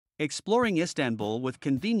Exploring Istanbul with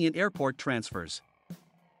convenient airport transfers.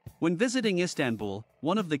 When visiting Istanbul,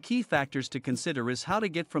 one of the key factors to consider is how to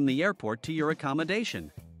get from the airport to your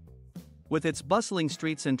accommodation. With its bustling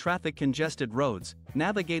streets and traffic-congested roads,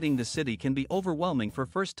 navigating the city can be overwhelming for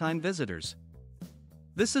first-time visitors.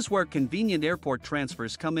 This is where convenient airport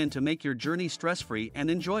transfers come in to make your journey stress-free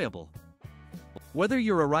and enjoyable. Whether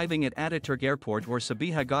you're arriving at Ataturk Airport or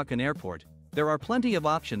Sabiha Gökçen Airport, there are plenty of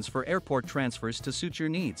options for airport transfers to suit your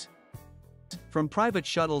needs. From private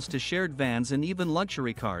shuttles to shared vans and even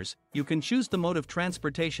luxury cars, you can choose the mode of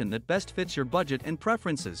transportation that best fits your budget and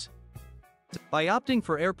preferences. By opting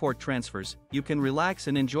for airport transfers, you can relax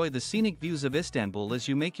and enjoy the scenic views of Istanbul as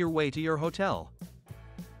you make your way to your hotel.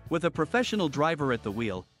 With a professional driver at the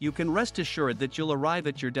wheel, you can rest assured that you'll arrive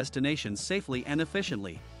at your destination safely and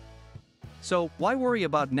efficiently. So, why worry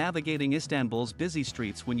about navigating Istanbul's busy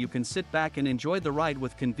streets when you can sit back and enjoy the ride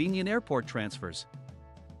with convenient airport transfers?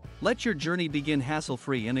 Let your journey begin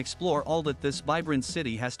hassle-free and explore all that this vibrant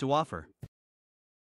city has to offer.